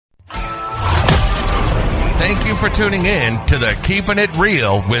Thank you for tuning in to the Keeping It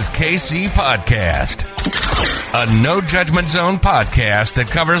Real with KC podcast, a no judgment zone podcast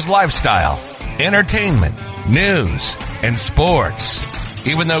that covers lifestyle, entertainment, news, and sports.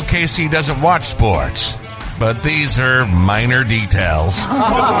 Even though KC doesn't watch sports, but these are minor details.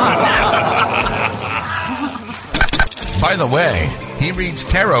 By the way, he reads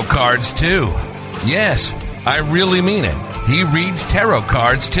tarot cards too. Yes, I really mean it. He reads tarot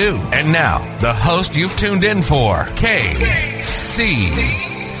cards too. And now, the host you've tuned in for, KC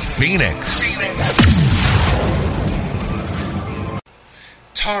Phoenix.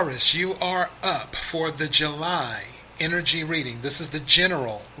 Taurus, you are up for the July energy reading. This is the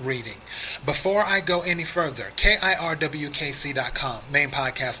general reading. Before I go any further, KIRWKC.com, main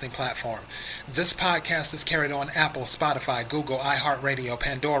podcasting platform. This podcast is carried on Apple, Spotify, Google, iHeartRadio,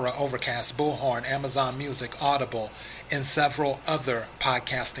 Pandora, Overcast, Bullhorn, Amazon Music, Audible, and several other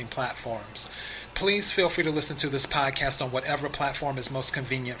podcasting platforms. Please feel free to listen to this podcast on whatever platform is most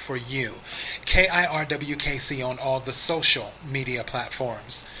convenient for you. KIRWKC on all the social media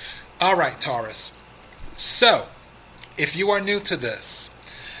platforms. All right, Taurus. So, if you are new to this,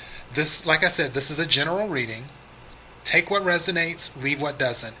 like I said, this is a general reading. Take what resonates, leave what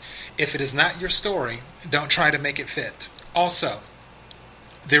doesn't. If it is not your story, don't try to make it fit. Also,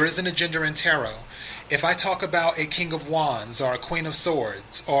 there is an agenda in tarot. If I talk about a King of Wands or a Queen of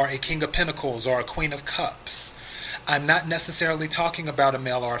Swords or a King of Pentacles or a Queen of Cups, I'm not necessarily talking about a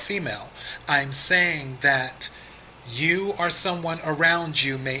male or a female. I'm saying that you or someone around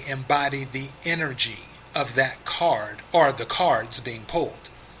you may embody the energy of that card or the cards being pulled.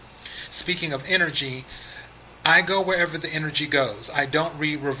 Speaking of energy, I go wherever the energy goes. I don't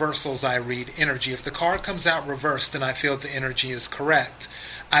read reversals, I read energy. If the card comes out reversed and I feel the energy is correct,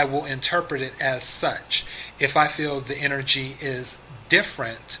 I will interpret it as such. If I feel the energy is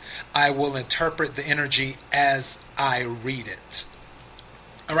different, I will interpret the energy as I read it.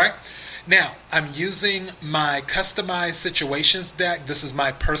 All right? Now, I'm using my customized situations deck. This is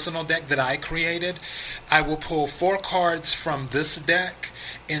my personal deck that I created. I will pull 4 cards from this deck,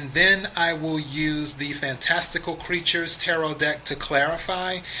 and then I will use the Fantastical Creatures Tarot deck to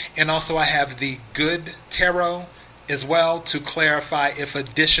clarify. And also I have the Good Tarot as well to clarify if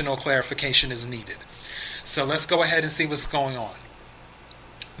additional clarification is needed. So let's go ahead and see what's going on.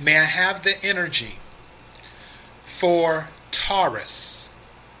 May I have the energy for Taurus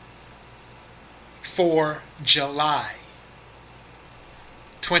for July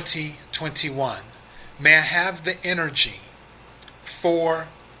 2021. May I have the energy for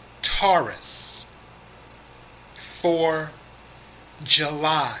Taurus for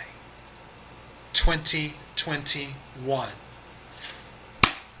July 2021.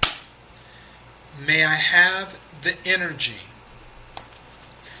 May I have the energy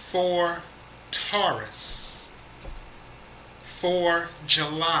for Taurus for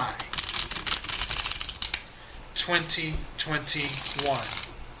July 2021.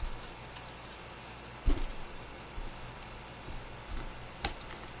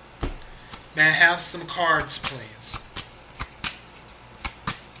 May I have some cards, please?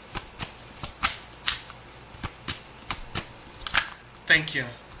 Thank you.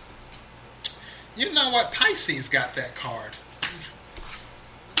 You know what? Pisces got that card.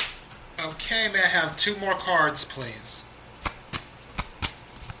 Okay, may I have 2 more cards, please?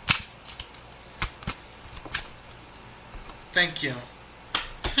 Thank you.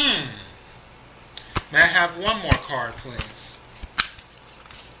 May I have 1 more card, please?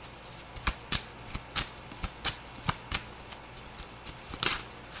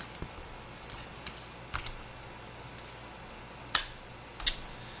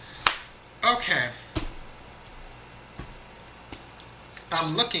 Okay.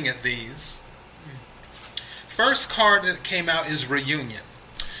 I'm looking at these. First card that came out is Reunion.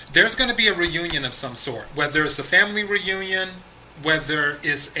 There's going to be a reunion of some sort, whether it's a family reunion, whether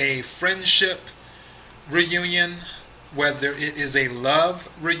it's a friendship reunion, whether it is a love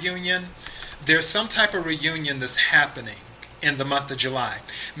reunion. There's some type of reunion that's happening in the month of July.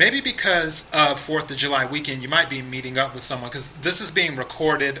 Maybe because of 4th of July weekend, you might be meeting up with someone, because this is being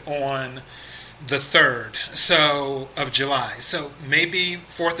recorded on the 3rd of July. So maybe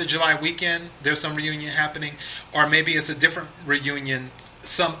 4th of July weekend, there's some reunion happening, or maybe it's a different reunion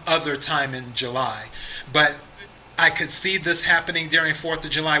some other time in July. But I could see this happening during 4th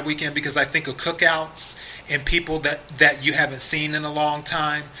of July weekend because I think of cookouts and people that you haven't seen in a long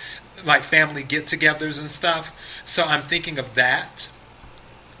time, like family get-togethers and stuff. So I'm thinking of that.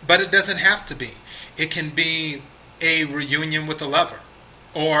 But it doesn't have to be. It can be a reunion with a lover,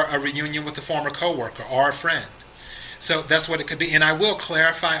 or a reunion with a former coworker or a friend. So that's what it could be. And I will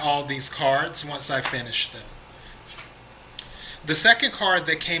clarify all these cards once I finish them. The second card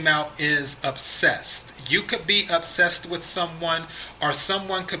that came out is obsessed. You could be obsessed with someone, or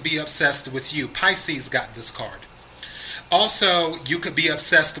someone could be obsessed with you. Pisces got this card. Also, you could be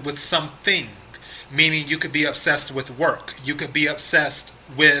obsessed with something, meaning you could be obsessed with work. You could be obsessed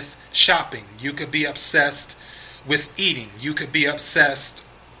with shopping. You could be obsessed with eating. You could be obsessed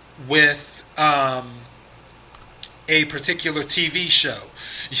with a particular TV show.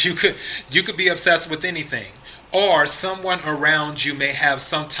 You could be obsessed with anything. Or someone around you may have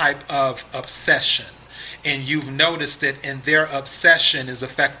some type of obsession, and you've noticed it, and their obsession is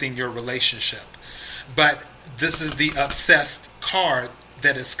affecting your relationship. But this is the obsessed card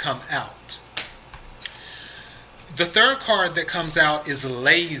that has come out. The third card that comes out is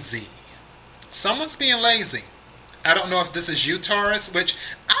lazy. Someone's being lazy. I don't know if this is you, Taurus, which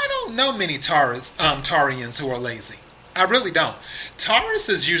I don't know many Taurians who are lazy. I really don't. Taurus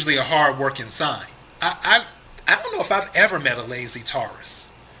is usually a hard-working sign. I don't know if I've ever met a lazy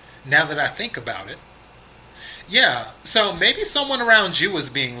Taurus, now that I think about it. Yeah, so maybe someone around you is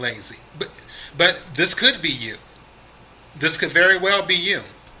being lazy. But this could be you. This could very well be you.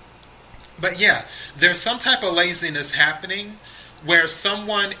 But yeah, there's some type of laziness happening where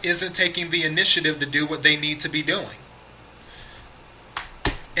someone isn't taking the initiative to do what they need to be doing.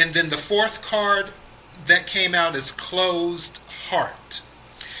 And then the fourth card that came out is closed heart.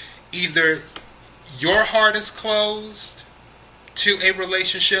 Either your heart is closed to a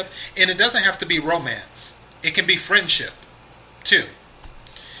relationship, and it doesn't have to be romance. It can be friendship, too.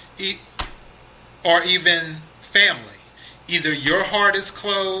 Or even family. Either your heart is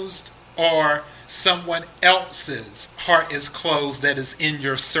closed or someone else's heart is closed that is in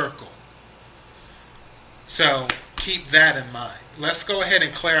your circle. So keep that in mind. Let's go ahead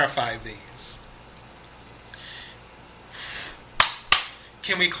and clarify these.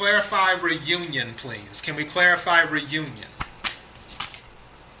 Can we clarify reunion, please? Can we clarify reunion?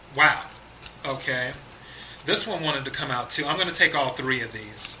 Wow. Okay. This one wanted to come out too. I'm going to take all three of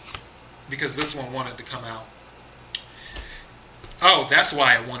these because this one wanted to come out. Oh, that's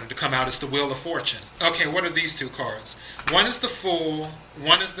why it wanted to come out. It's the Wheel of Fortune. Okay, what are these two cards? One is the Fool.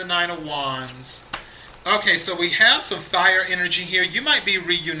 One is the Nine of Wands. Okay, so we have some fire energy here. You might be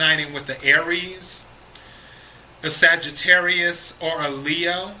reuniting with the Aries, a Sagittarius, or a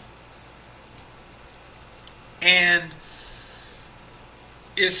Leo. And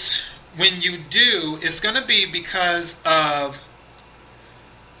when you do, it's going to be because of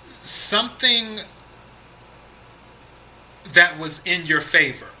something that was in your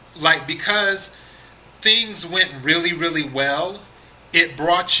favor. Like, because things went really, really well, it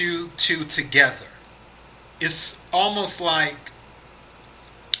brought you two together. It's almost like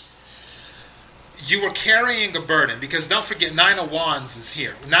you were carrying a burden, because don't forget, Nine of Wands is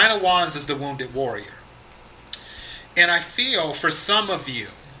here. Nine of Wands is the wounded warrior. And I feel for some of you,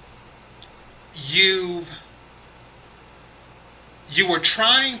 you were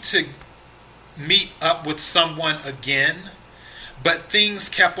trying to meet up with someone again, but things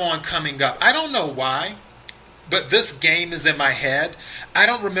kept on coming up. I don't know why, but this game is in my head. I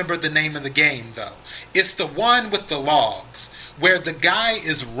don't remember the name of the game, though. It's the one with the logs, where the guy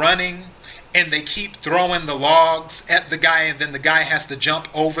is running and they keep throwing the logs at the guy, and then the guy has to jump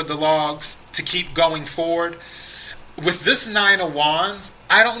over the logs to keep going forward. With this Nine of Wands,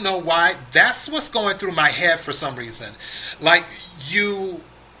 I don't know why, that's what's going through my head for some reason. Like, you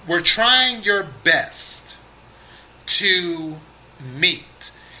were trying your best to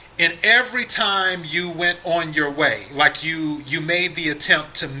meet, and every time you went on your way, like you made the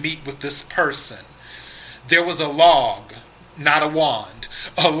attempt to meet with this person, there was a log, not a wand,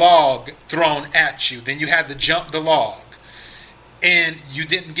 a log thrown at you. Then you had to jump the log, and you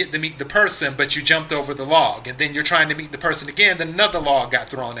didn't get to meet the person, but you jumped over the log. And then you're trying to meet the person again, then another log got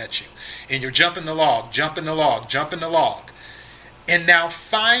thrown at you, and you're jumping the log, jumping the log, jumping the log. And now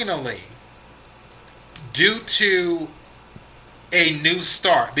finally, due to a new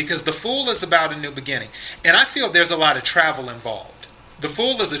start, because the Fool is about a new beginning, and I feel there's a lot of travel involved. The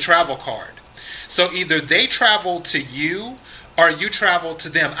Fool is a travel card. So either they travel to you or you travel to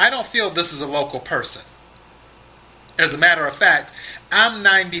them. I don't feel this is a local person. As a matter of fact, I'm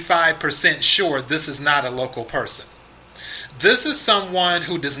 95% sure this is not a local person. This is someone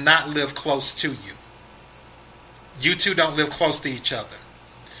who does not live close to you. You two don't live close to each other.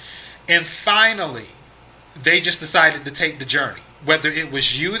 And finally, they just decided to take the journey. Whether it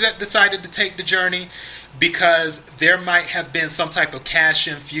was you that decided to take the journey because there might have been some type of cash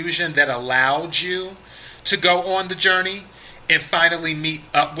infusion that allowed you to go on the journey and finally meet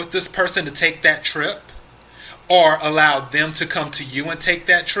up with this person to take that trip. or allowed them to come to you and take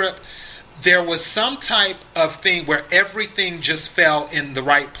that trip. There was some type of thing where everything just fell in the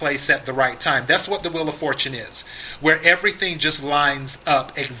right place at the right time. That's what the Wheel of Fortune is, where everything just lines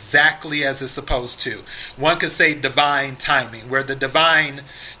up exactly as it's supposed to. One could say divine timing, where the divine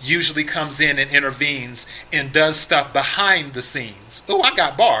usually comes in and intervenes and does stuff behind the scenes. Oh, I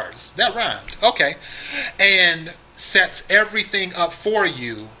got bars. That rhymed. Okay. And sets everything up for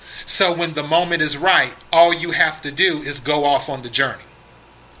you, so when the moment is right, all you have to do is go off on the journey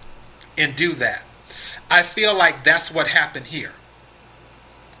and do that. I feel like that's what happened here.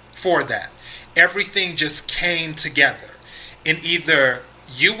 For that, everything just came together, and either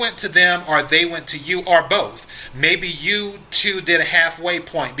you went to them or they went to you, or both. Maybe you two did a halfway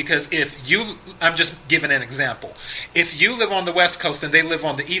point, because if you, I'm just giving an example, if you live on the West Coast and they live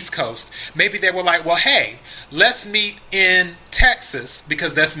on the East Coast, maybe they were like, well, hey, let's meet in Texas,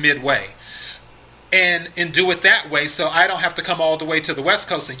 because that's midway, and do it that way, so I don't have to come all the way to the West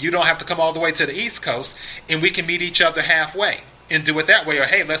Coast and you don't have to come all the way to the East Coast, and we can meet each other halfway and do it that way. Or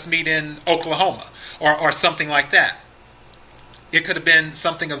hey, let's meet in Oklahoma, or something like that. It could have been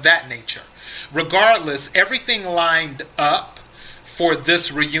something of that nature. Regardless, everything lined up for this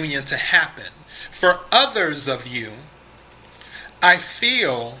reunion to happen. For others of you, I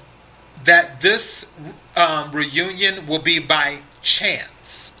feel that this reunion will be by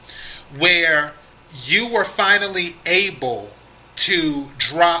chance, where you were finally able to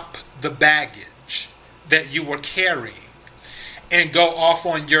drop the baggage that you were carrying and go off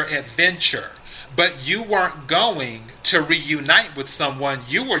on your adventure. But you weren't going to reunite with someone.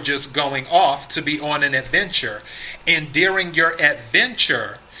 You were just going off to be on an adventure. And during your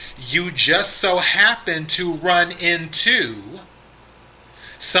adventure, you just so happened to run into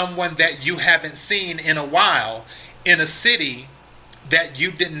someone that you haven't seen in a while in a city that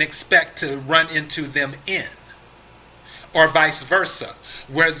you didn't expect to run into them in. Or vice versa,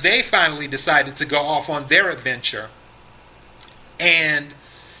 where they finally decided to go off on their adventure and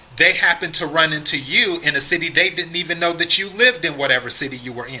they happened to run into you in a city they didn't even know that you lived in, whatever city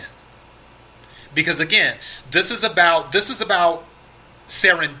you were in. Because again, this is about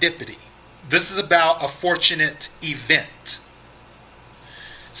serendipity. This is about a fortunate event.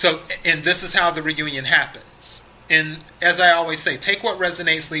 So, and this is how the reunion happens. And as I always say, take what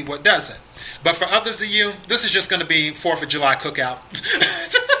resonates, leave what doesn't. But for others of you, this is just going to be 4th of July cookout.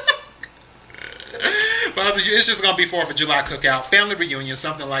 For others, it's just going to be 4th of July cookout, family reunion,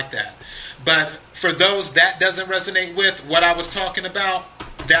 something like that. But for those that doesn't resonate with what I was talking about,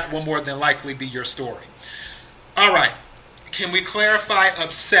 that will more than likely be your story. All right. Can we clarify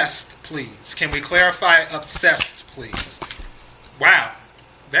obsessed, please? Can we clarify obsessed, please? Wow.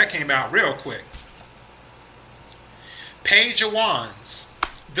 That came out real quick. Page of Wands.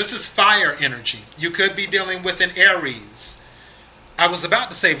 This is fire energy. You could be dealing with an Aries. I was about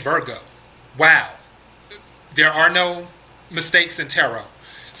to say Virgo. Wow. There are no mistakes in tarot.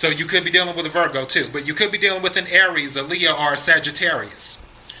 So you could be dealing with a Virgo too. But you could be dealing with an Aries, a Leo, or a Sagittarius.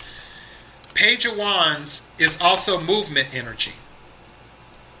 Page of Wands is also movement energy.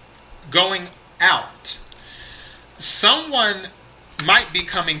 Going out. Someone might be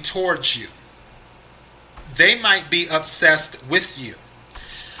coming towards you. They might be obsessed with you.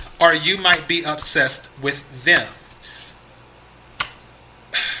 Or you might be obsessed with them.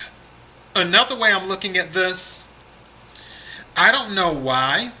 Another way I'm looking at this, I don't know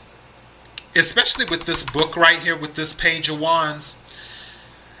why, especially with this book right here, with this Page of Wands,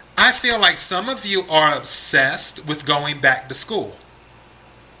 I feel like some of you are obsessed with going back to school.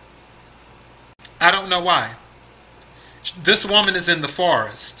 I don't know why. This woman is in the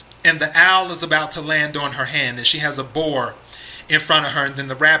forest, and the owl is about to land on her hand, and she has a boar in front of her, and then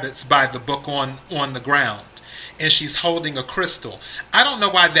the rabbits by the book on the ground. And she's holding a crystal. I don't know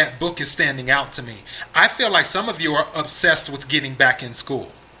why that book is standing out to me. I feel like some of you are obsessed with getting back in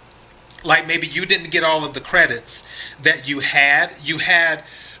school. Like maybe you didn't get all of the credits that you had. You had,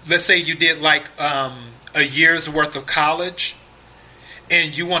 let's say you did like a year's worth of college,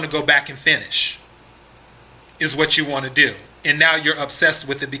 and you want to go back and finish, is what you want to do. And now you're obsessed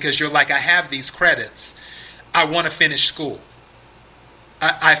with it because you're like, I have these credits. I want to finish school.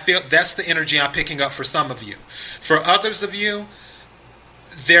 I feel that's the energy I'm picking up for some of you. For others of you,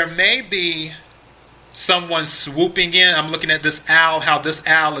 there may be someone swooping in. I'm looking at this owl, how this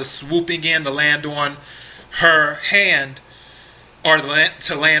owl is swooping in to land on her hand or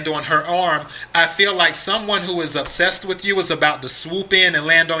to land on her arm. I feel like someone who is obsessed with you is about to swoop in and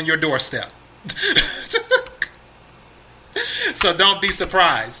land on your doorstep. So don't be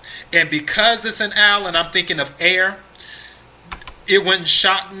surprised. And because it's an owl and I'm thinking of air, It wouldn't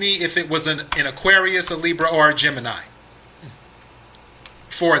shock me if it was an Aquarius, a Libra, or a Gemini.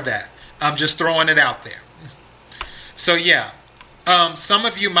 For that. I'm just throwing it out there. So yeah. Some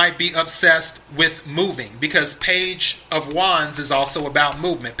of you might be obsessed with moving because Page of Wands is also about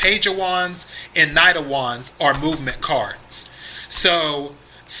movement. Page of Wands and Knight of Wands are movement cards. So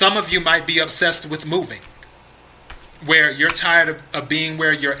some of you might be obsessed with moving, where you're tired of being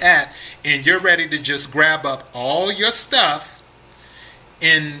where you're at and you're ready to just grab up all your stuff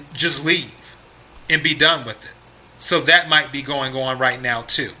and just leave and be done with it. So that might be going on right now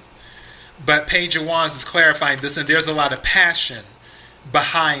too. But Page of Wands is clarifying this, and there's a lot of passion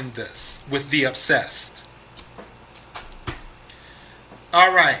behind this with the obsessed.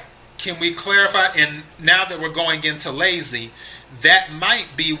 All right. Can we clarify? And now that we're going into lazy, that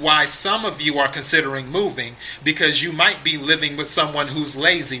might be why some of you are considering moving, because you might be living with someone who's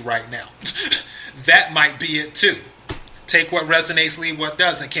lazy right now. That might be it too. Take what resonates, leave what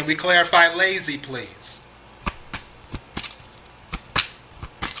doesn't. Can we clarify lazy, please?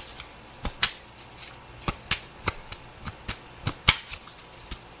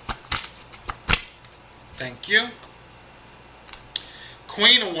 Thank you.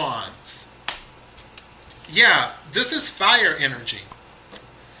 Queen of Wands. Yeah, this is fire energy.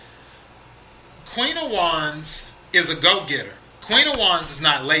 Queen of Wands is a go-getter. Queen of Wands is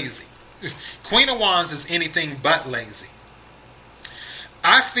not lazy. Queen of Wands is anything but lazy.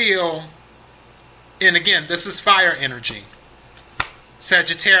 I feel, and again, this is fire energy.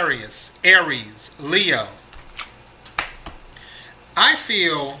 Sagittarius, Aries, Leo. I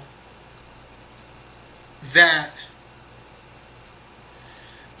feel that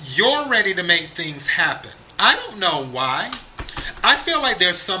you're ready to make things happen. I don't know why. I feel like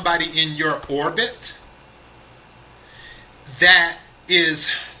there's somebody in your orbit that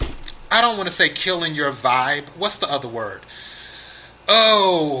is, I don't want to say killing your vibe. What's the other word?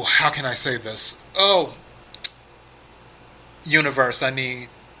 Oh, how can I say this? Oh, universe,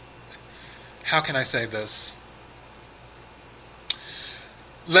 how can I say this?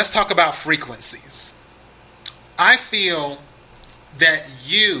 Let's talk about frequencies. I feel that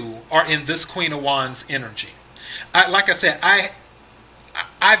you are in this Queen of Wands energy. Like I said,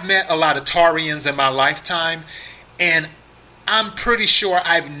 I've met a lot of Taurians in my lifetime, and I'm pretty sure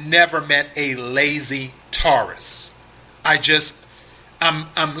I've never met a lazy Taurus.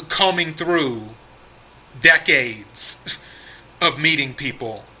 I'm combing through decades of meeting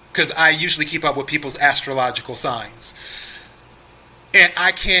people, because I usually keep up with people's astrological signs. And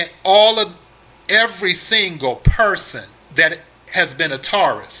I can't, every single person that has been a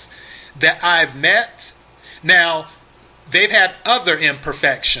Taurus that I've met, now they've had other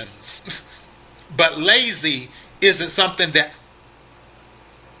imperfections, but lazy isn't something that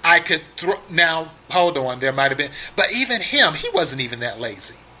I could throw. Now, hold on, there might have been, but even him, he wasn't even that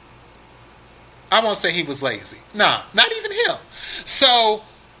lazy. I won't say he was lazy. Nah, not even him. So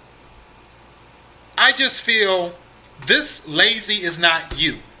I just feel this lazy is not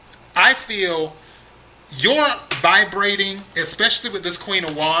you. I feel you're vibrating, especially with this Queen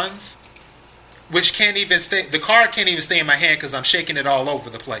of Wands, which can't even stay, the card can't even stay in my hand because I'm shaking it all over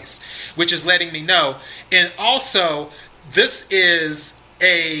the place, which is letting me know. And also, this is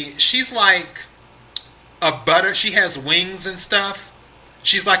she's like a she has wings and stuff.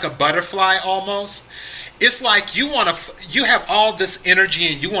 She's like a butterfly almost. It's like you have all this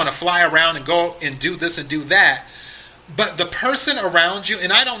energy and you want to fly around and go and do this and do that. But the person around you,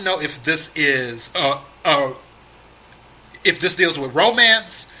 and I don't know if this is if this deals with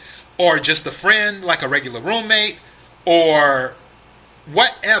romance or just a friend, like a regular roommate or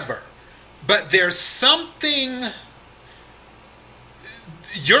whatever, but there's something,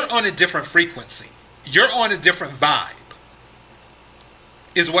 you're on a different frequency. You're on a different vibe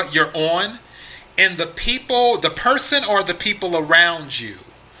is what you're on. And the person or the people around you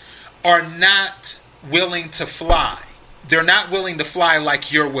are not willing to fly. They're not willing to fly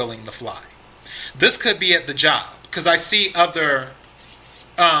like you're willing to fly. This could be at the job, because I see other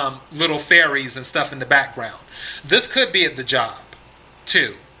little fairies and stuff in the background. This could be at the job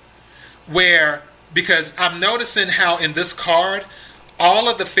too, because I'm noticing how in this card, all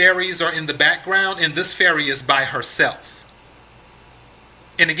of the fairies are in the background and this fairy is by herself.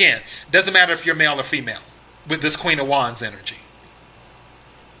 And again, doesn't matter if you're male or female with this Queen of Wands energy,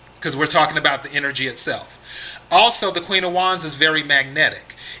 because we're talking about the energy itself. Also, the Queen of Wands is very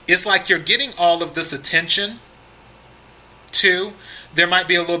magnetic. It's like you're getting all of this attention too. There might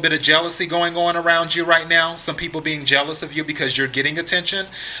be a little bit of jealousy going on around you right now. Some people being jealous of you because you're getting attention.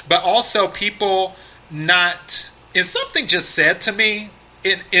 But also people not... And something just said to me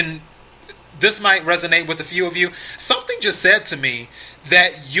in this might resonate with a few of you. Something just said to me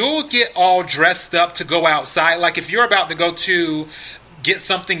that you'll get all dressed up to go outside. Like if you're about to go to get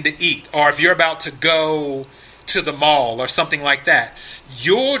something to eat, or if you're about to go to the mall or something like that,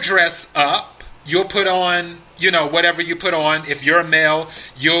 you'll dress up. You'll put on, whatever you put on. If you're a male,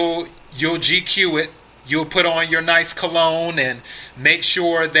 you'll GQ it. You'll put on your nice cologne and make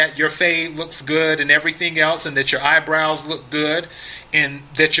sure that your fade looks good and everything else, and that your eyebrows look good, and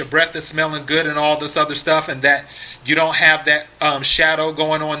that your breath is smelling good and all this other stuff, and that you don't have that shadow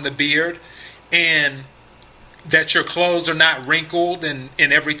going on the beard, and that your clothes are not wrinkled and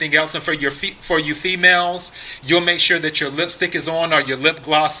everything else. And for you females, you'll make sure that your lipstick is on or your lip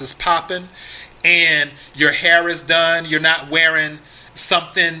gloss is popping, and your hair is done. You're not wearing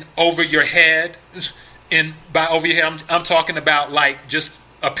something over your head. And by over your head, I'm talking about like just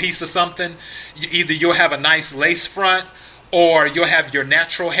a piece of something. Either you'll have a nice lace front, or you'll have your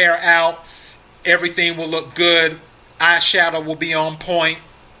natural hair out. Everything will look good. Eyeshadow will be on point.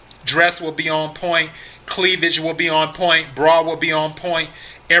 Dress will be on point. Cleavage will be on point. Bra will be on point.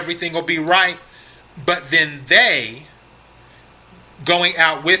 Everything will be right. But then they, going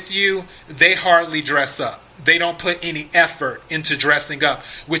out with you, they hardly dress up. They don't put any effort into dressing up,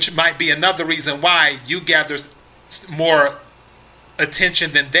 which might be another reason why you gather more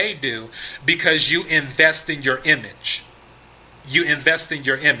attention than they do, because you invest in your image. You invest in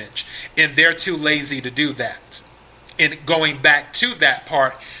your image, and they're too lazy to do that. And going back to that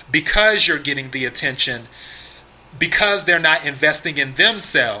part, because you're getting the attention, because they're not investing in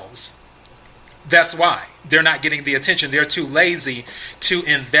themselves, that's why they're not getting the attention. They're too lazy to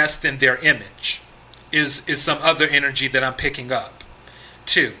invest in their image. Is some other energy that I'm picking up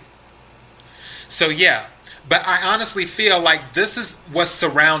too. So yeah, but I honestly feel like this is what's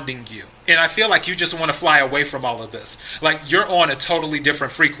surrounding you, and I feel like you just want to fly away from all of this. Like you're on a totally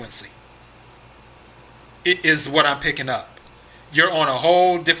different frequency. It is what I'm picking up. You're on a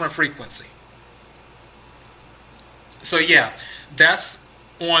whole different frequency. So yeah, that's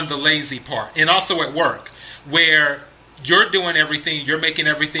on the lazy part. And also at work, where you're doing everything, you're making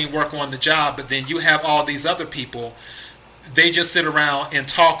everything work on the job, but then you have all these other people, they just sit around and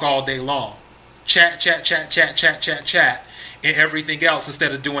talk all day long. Chat, and everything else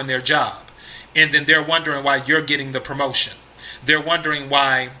instead of doing their job. And then they're wondering why you're getting the promotion. They're wondering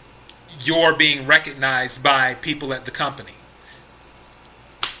why you're being recognized by people at the company.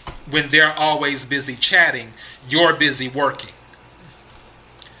 When they're always busy chatting, you're busy working.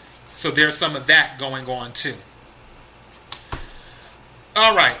 So there's some of that going on too.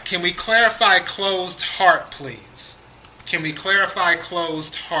 All right, can we clarify closed heart, please? Can we clarify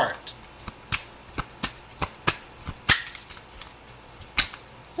closed heart?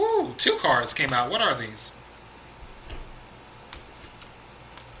 Ooh, 2 cards came out. What are these?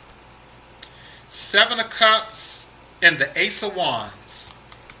 7 of Cups and the Ace of Wands.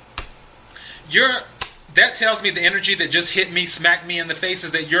 That tells me the energy that just hit me, smacked me in the face,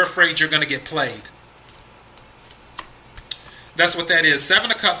 is that you're afraid you're going to get played. That's what that is. 7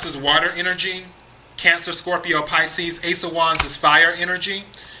 of Cups is water energy. Cancer, Scorpio, Pisces. Ace of Wands is fire energy.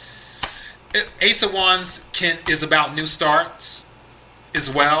 Ace of Wands is about new starts as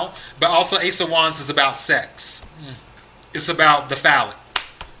well. But also Ace of Wands is about sex. It's about the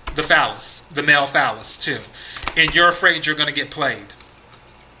phallus, the male phallus too. And you're afraid you're going to get played,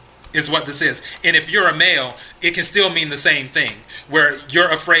 is what this is. And if you're a male, it can still mean the same thing, where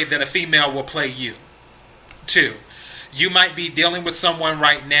you're afraid that a female will play you too. You might be dealing with someone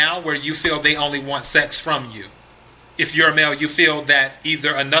right now where you feel they only want sex from you. If you're a male, you feel that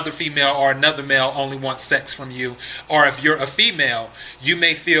either another female or another male only wants sex from you. Or if you're a female, you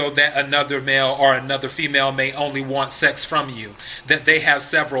may feel that another male or another female may only want sex from you. That they have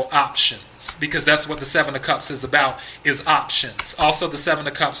several options. Because that's what the 7 of Cups is about, is options. Also, the 7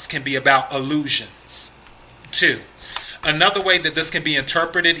 of Cups can be about illusions too. Another way that this can be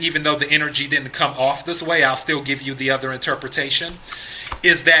interpreted, even though the energy didn't come off this way, I'll still give you the other interpretation,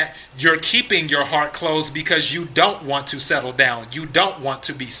 is that you're keeping your heart closed because you don't want to settle down. You don't want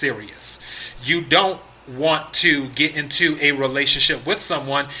to be serious. You don't want to get into a relationship with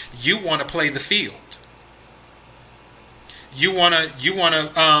someone. You want to play the field. You want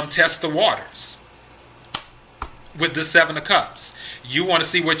to test the waters with the 7 of Cups. You want to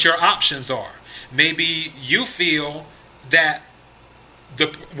see what your options are. Maybe you feel that the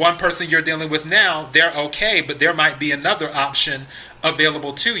one person you're dealing with now, they're okay, but there might be another option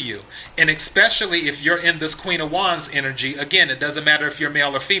available to you. And especially if you're in this Queen of Wands energy, again, it doesn't matter if you're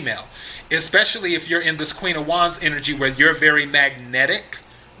male or female, especially if you're in this Queen of Wands energy where you're very magnetic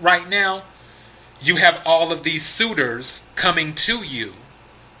right now, you have all of these suitors coming to you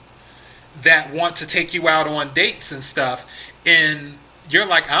that want to take you out on dates and stuff, and you're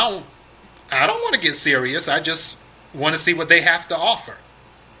like, I don't want to get serious. I just want to see what they have to offer.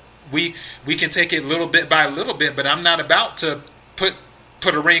 We can take it little bit by little bit, but I'm not about to put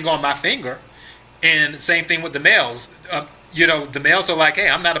a ring on my finger. And same thing with the males. The males are like, hey,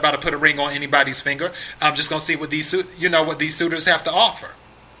 I'm not about to put a ring on anybody's finger. I'm just going to see what these suitors have to offer.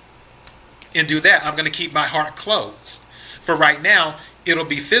 And do that. I'm going to keep my heart closed. For right now, it'll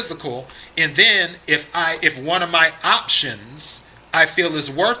be physical. And then if one of my options I feel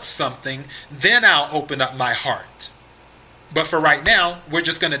is worth something, then I'll open up my heart. But for right now, we're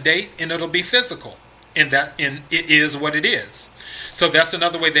just going to date, and it'll be physical. And it is what it is. So that's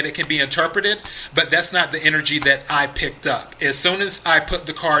another way that it can be interpreted, but that's not the energy that I picked up. As soon as I put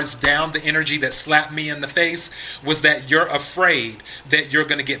the cards down, the energy that slapped me in the face was that you're afraid that you're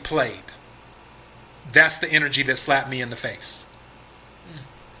going to get played. That's the energy that slapped me in the face.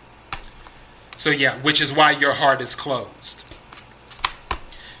 So yeah, which is why your heart is closed.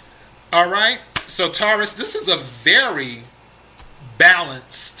 All right, so Taurus, this is a very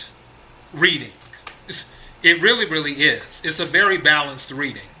balanced reading. It really, really is. It's a very balanced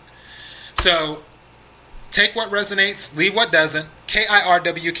reading. So take what resonates, leave what doesn't.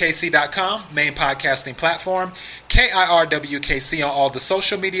 KIRWKC.com, main podcasting platform. KIRWKC on all the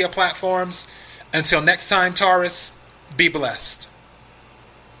social media platforms. Until next time, Taurus, be blessed.